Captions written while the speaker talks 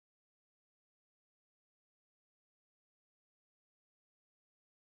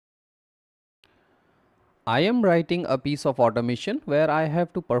I am writing a piece of automation where I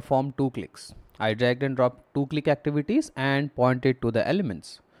have to perform two clicks. I dragged and dropped two click activities and pointed to the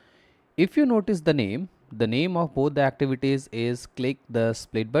elements. If you notice the name of both the activities is click the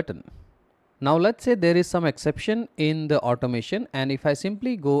split button. Now let's say there is some exception in the automation, and if I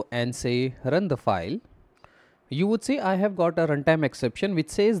simply go and say run the file, you would see I have got a runtime exception which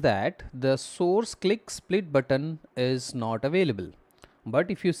says that the source click split button is not available.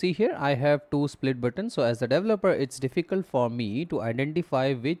 But if you see here, I have two split buttons. So as a developer, it's difficult for me to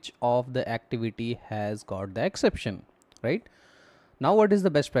identify which of the activity has got the exception, right? Now what is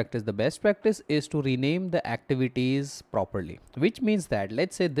the best practice? The best practice is to rename the activities properly, which means that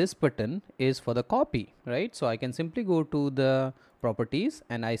let's say this button is for the copy, right? So I can simply go to the properties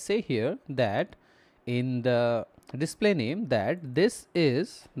and I say here that in the display name that this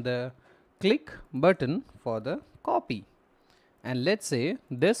is the click button for the copy, and let's say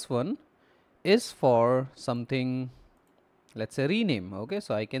this one is for something, let's say rename. Okay,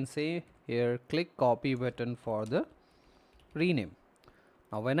 so I can say here click copy button for the rename.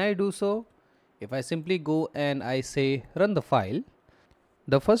 Now when I do so, if I simply go and I say run the file,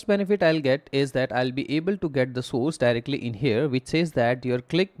 the first benefit I'll get is that I'll be able to get the source directly in here, which says that your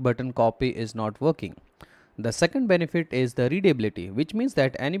click button copy is not working. The second benefit is the readability, which means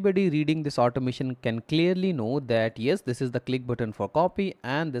that anybody reading this automation can clearly know that yes, this is the click button for copy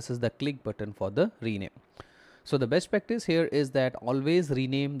and this is the click button for the rename. So the best practice here is that always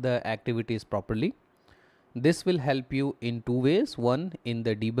rename the activities properly. This will help you in two ways. One, in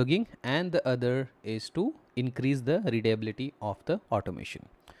the debugging, and the other is to increase the readability of the automation.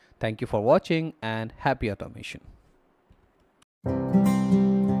 Thank you for watching and happy automation.